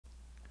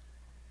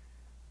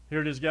Here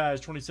it is, guys.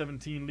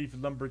 2017 Leaf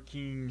Lumber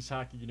Kings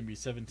hockey. Going to be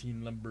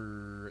 17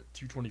 Lumber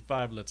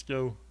 225. Let's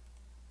go.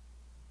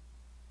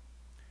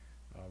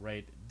 All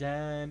right.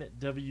 Dan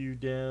W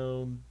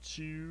down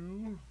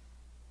to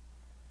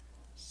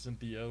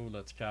Cynthia O.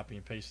 Let's copy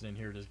and paste it in.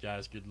 Here it is,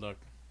 guys. Good luck.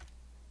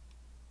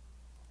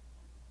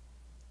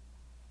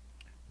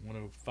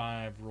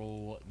 105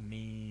 roll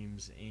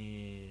names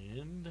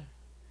and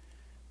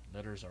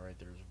letters. All right.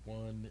 There's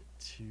 1,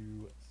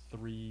 2,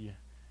 3.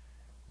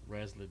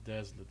 Razzlet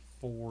Dazzlet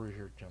 4.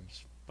 Here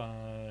comes 5.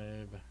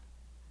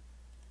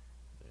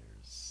 There's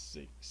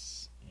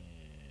 6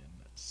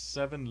 and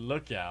 7.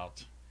 Look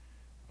out.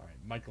 All right,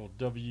 Michael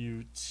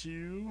W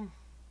 2.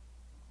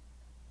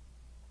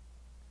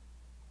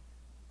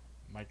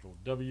 Michael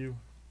W.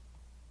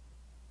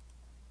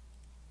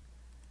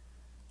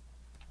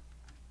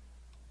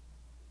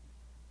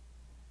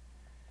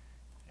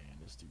 And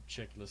let's do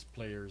checklist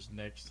players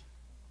next.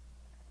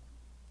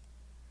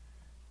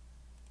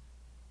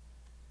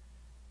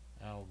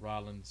 Al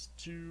Rollins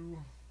 2.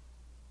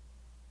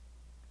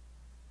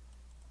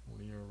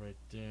 Leo right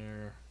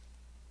there.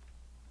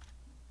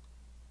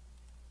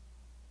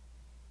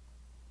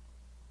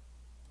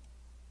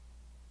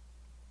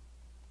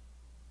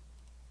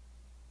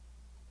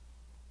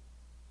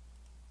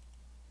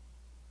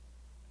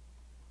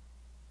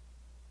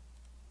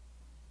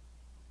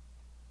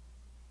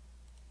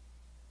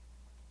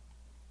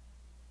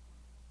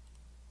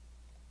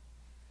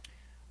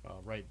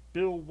 All right,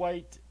 Bill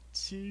White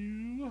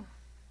 2.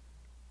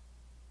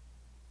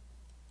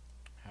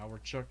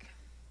 Howard Chuck.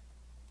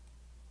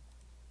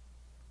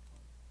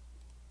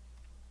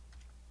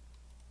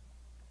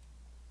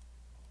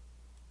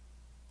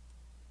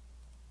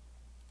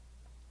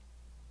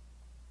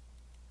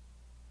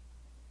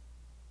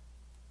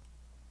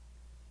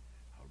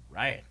 All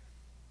right.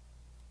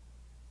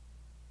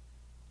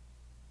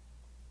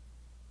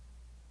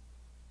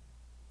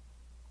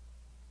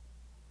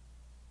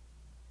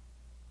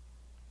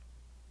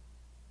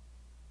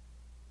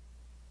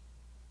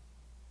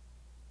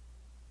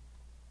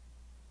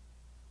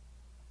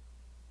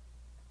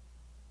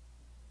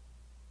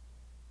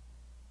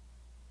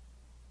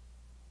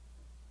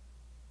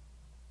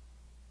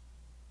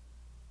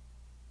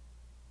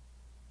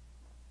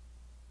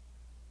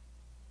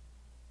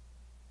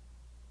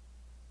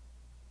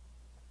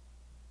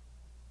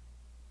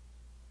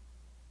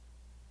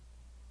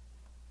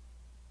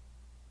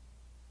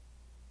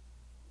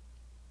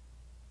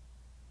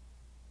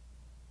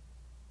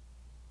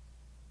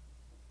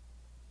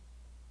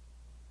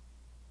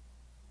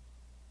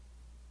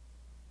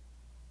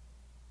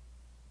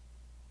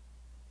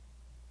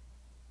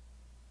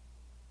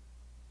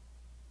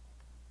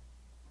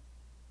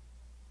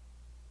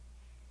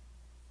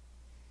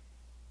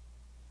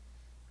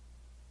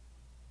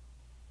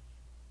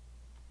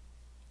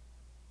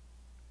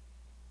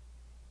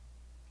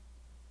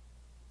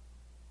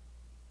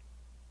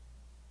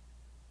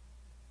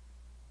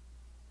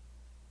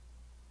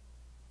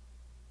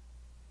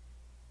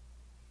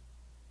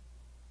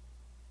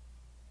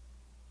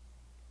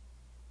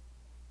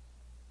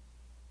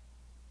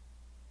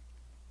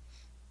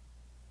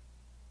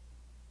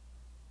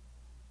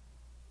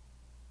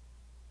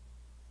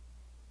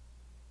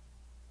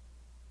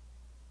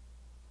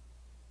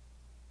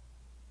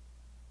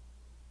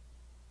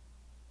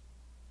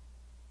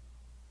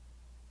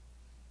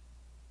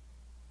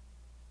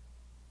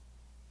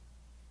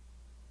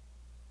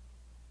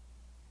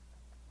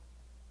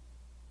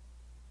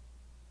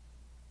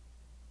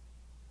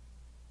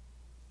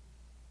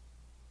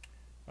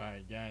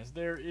 Alright, guys,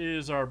 there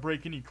is our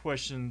break. Any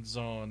questions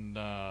on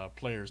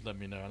players, let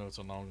me know. I know it's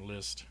a long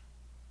list.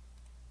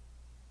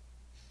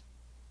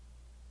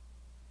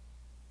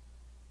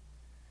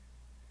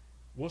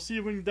 We'll see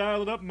if we can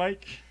dial it up,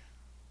 Mike.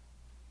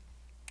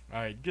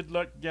 Alright, good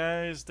luck,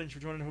 guys. Thanks for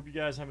joining. Hope you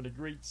guys are having a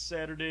great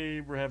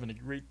Saturday. We're having a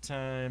great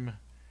time.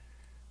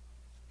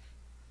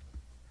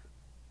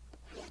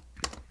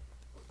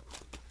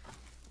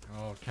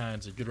 All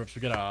kinds of good reps.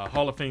 We got a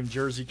Hall of Fame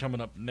jersey coming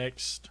up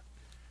next,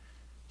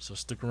 so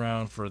stick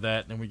around for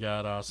that. Then we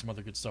got some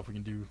other good stuff we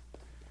can do.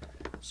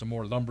 Some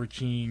more Lumber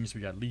Kings.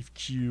 We got Leaf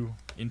Q,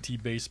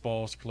 NT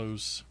Baseballs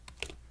close.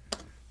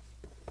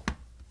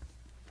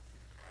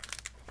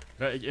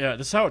 Yeah,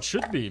 this is how it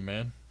should be,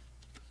 man.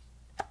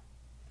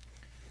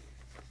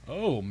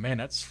 Oh, man,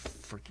 that's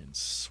freaking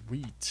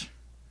sweet.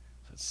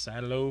 That's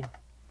Sadlo.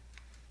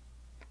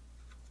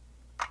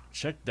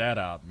 Check that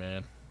out,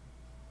 man.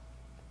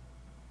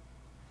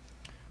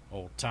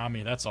 Oh,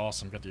 Tommy, that's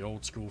awesome. Got the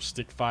old school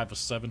stick, 5 of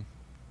 7.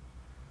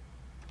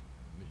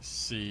 Let me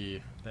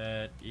see.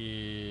 That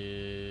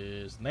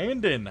is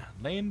Landon.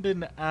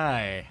 Landon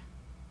I.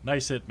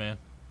 Nice hit, man.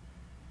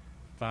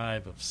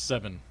 5 of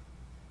 7.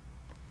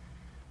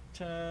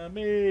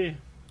 Tommy.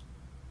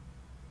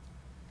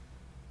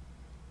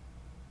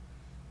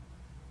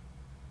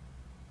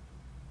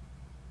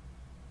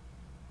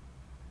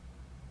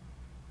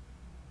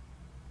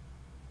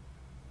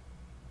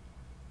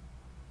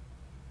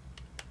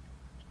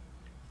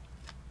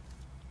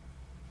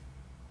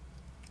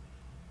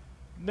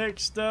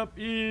 Next up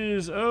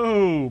is,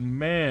 oh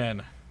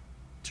man,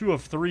 2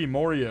 of 3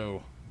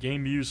 Morio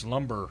game use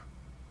lumber.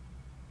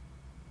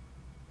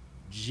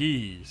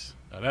 Jeez,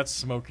 now that's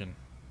smoking.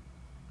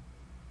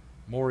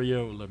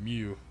 Morio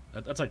Lemieux.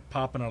 That's like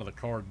popping out of the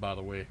card, by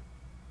the way.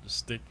 The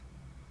stick.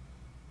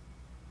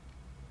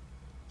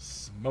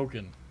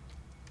 Smoking.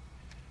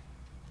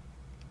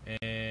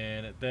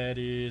 And that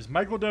is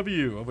Michael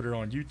W. over there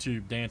on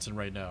YouTube dancing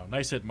right now.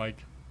 Nice hit,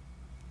 Mike.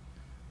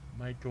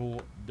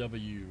 Michael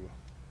W.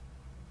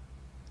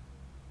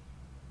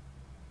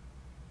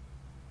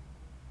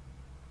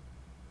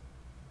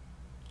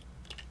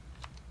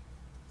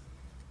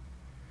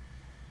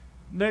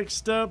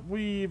 Next up,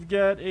 we've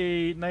got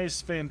a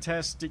nice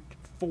Fantastic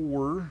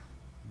Four.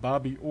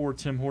 Bobby Orr,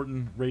 Tim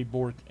Horton, Ray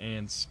Bork,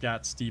 and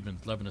Scott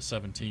Stevens, 11 of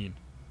 17.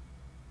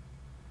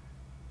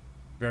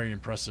 Very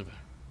impressive.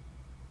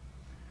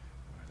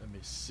 Right, let me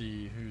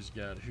see who's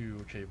got who.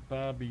 Okay,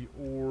 Bobby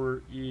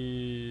Orr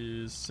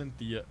is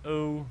Cynthia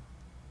O.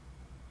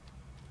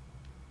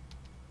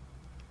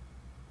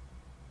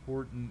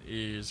 Horton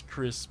is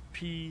Chris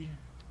P.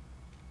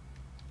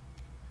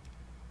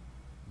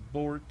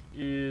 Bork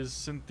is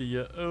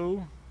Cynthia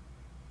O.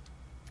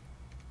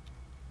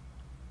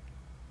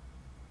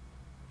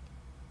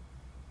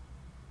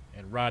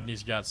 And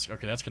Rodney's got,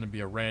 okay, that's going to be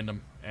a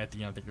random at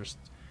the end. I think there's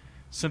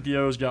Cynthia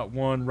O's got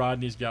 1,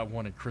 Rodney's got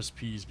 1, and Chris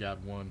P's got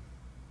 1.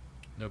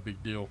 No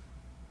big deal.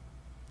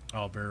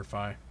 I'll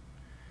verify.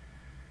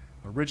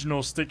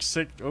 Original stick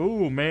sick.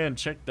 Oh man,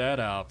 check that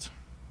out.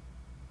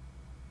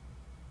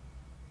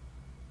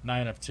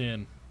 9 of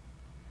 10.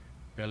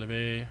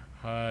 Belvé,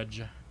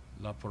 Hodge,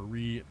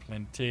 Laporie,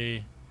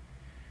 Plante,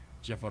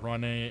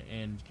 Jefferone,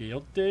 and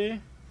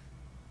Gayote.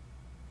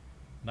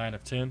 9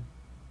 of 10.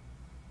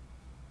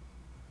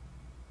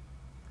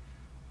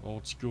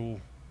 Old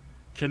school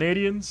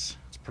Canadians.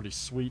 It's pretty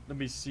sweet. Let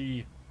me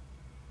see.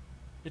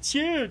 It's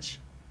huge.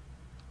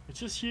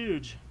 It's just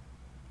huge.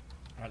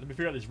 Alright, let me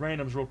figure out these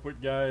randoms real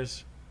quick,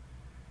 guys.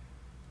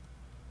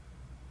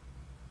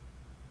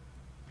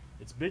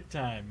 It's big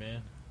time,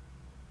 man.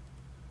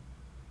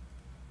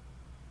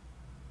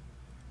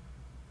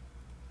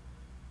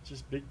 It's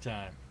just big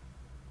time.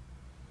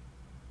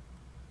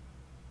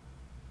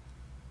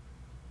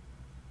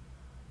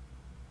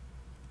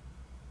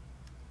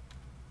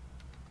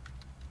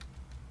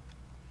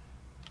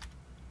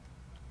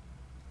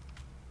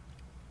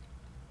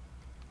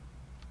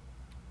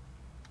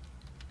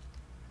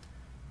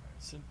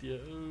 Cynthia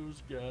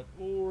O's got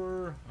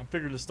Orr. I'm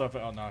figuring this stuff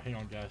out now. Hang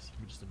on, guys.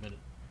 Give me just a minute.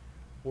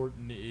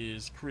 Horton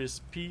is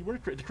Chris P. Where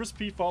did Chris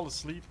P fall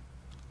asleep?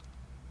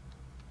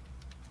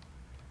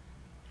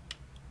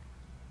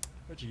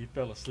 I bet you he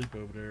fell asleep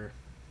over there.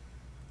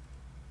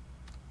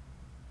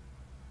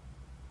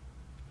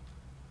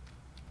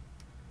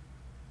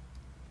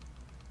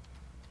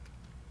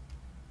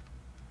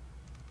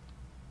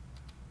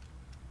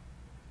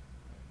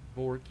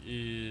 Bork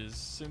is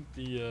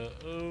Cynthia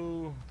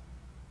O.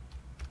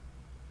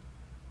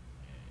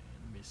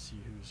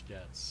 See who's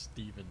got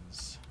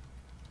Stevens.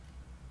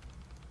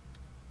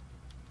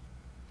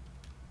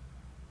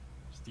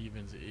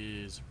 Stevens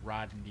is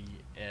Rodney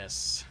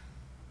S.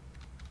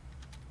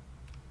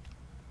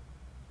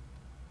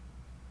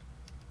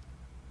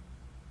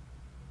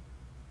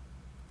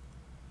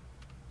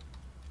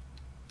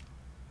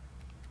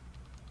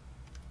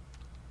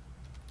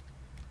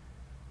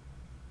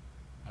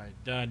 Alright,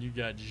 Don, you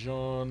got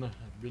Jean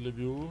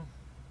Bellevue.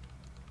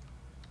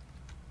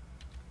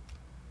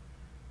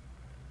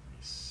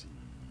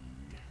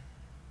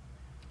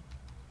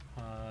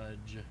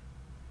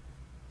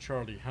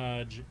 Charlie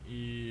Hodge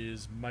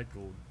is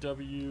Michael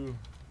W.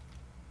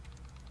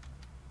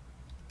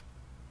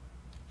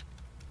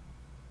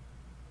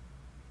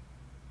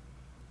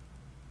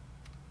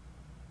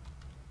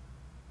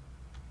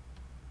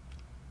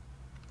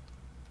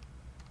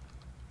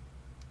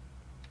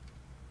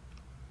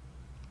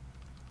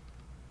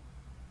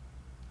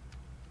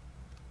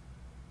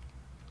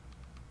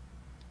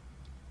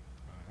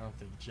 I don't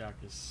think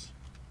Jacks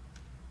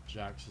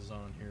is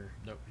on here.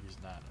 Nope, he's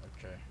not.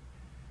 Okay.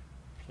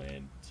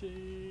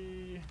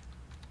 Planty.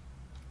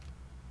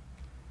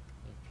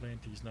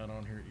 Planty's not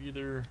on here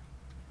either.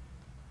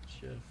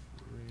 Jeff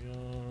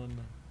Rayon.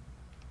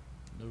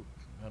 Nope,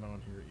 not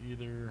on here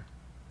either.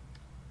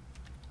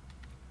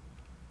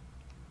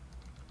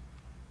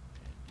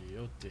 And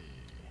Gayote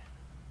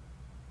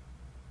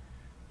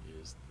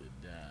is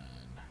the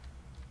Don.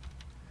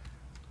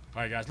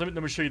 Alright guys, let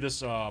me show you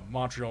this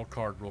Montreal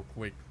card real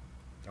quick.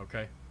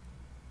 Okay.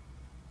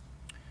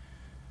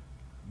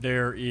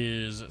 There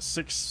is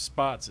 6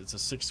 spots. It's a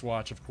 6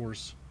 swatch, of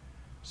course.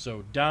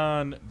 So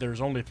Don,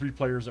 there's only 3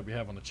 players that we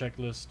have on the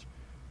checklist.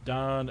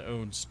 Don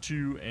owns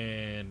 2,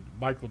 and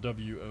Michael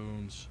W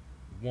owns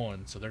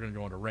 1. So they're going to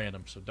go into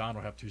random. So Don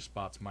will have 2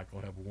 spots. Michael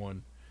will have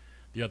 1.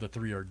 The other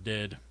 3 are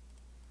dead.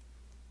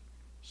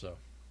 So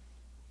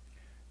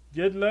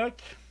good luck.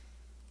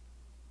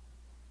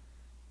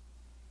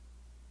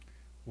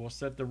 We'll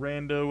set the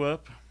rando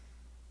up.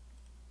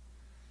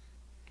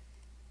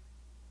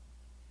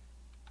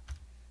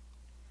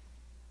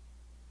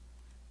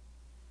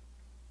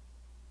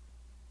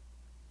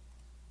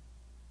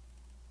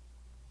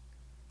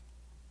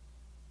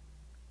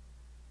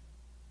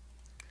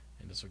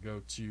 this will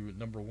go to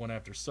number 1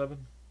 after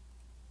 7.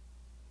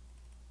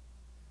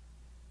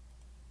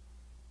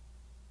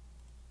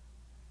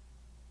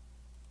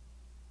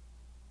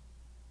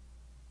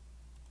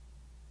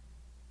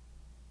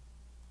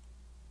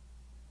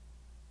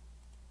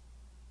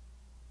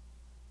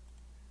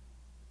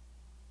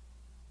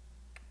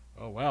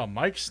 Oh, wow.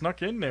 Mike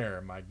snuck in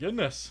there. My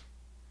goodness.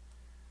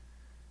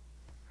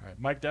 All right,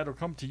 Mike, that'll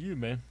come to you,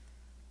 man.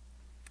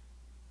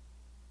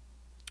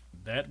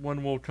 That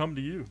one will come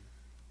to you.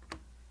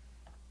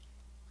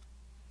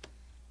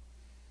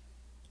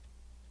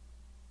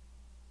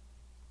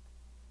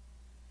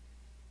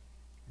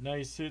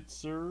 Nice hit,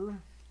 sir.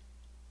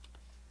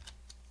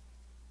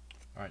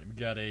 All right, we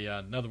got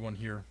another one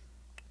here.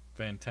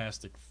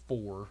 Fantastic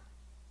Four.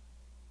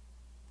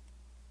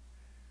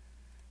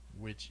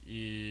 Which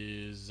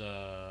is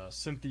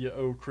Cynthia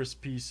O, Chris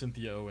P,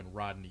 Cynthia O, and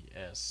Rodney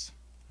S.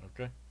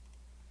 Okay.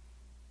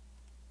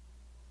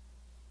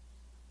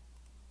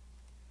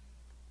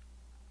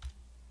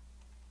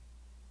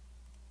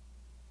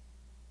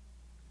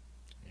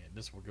 And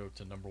this will go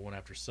to number 1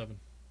 after 7.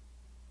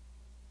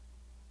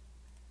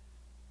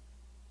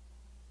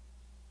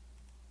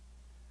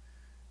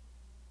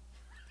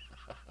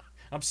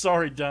 I'm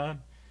sorry,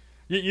 Don.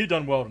 You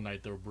done well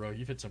tonight, though, bro.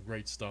 You've hit some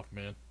great stuff,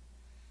 man.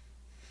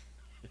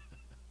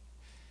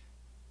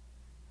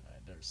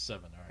 Alright, there's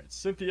 7. Alright,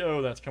 Cynthia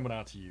O, that's coming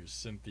out to you.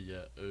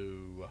 Cynthia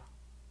O.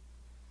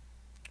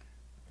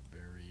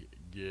 Very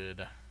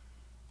good.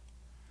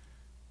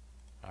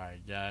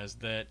 Alright, guys,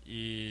 that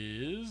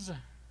is...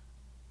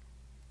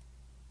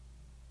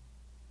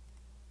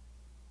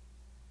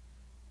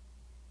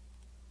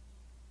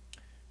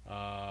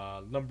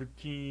 Lumber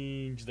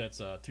Kings, that's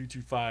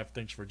 225.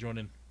 Thanks for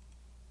joining.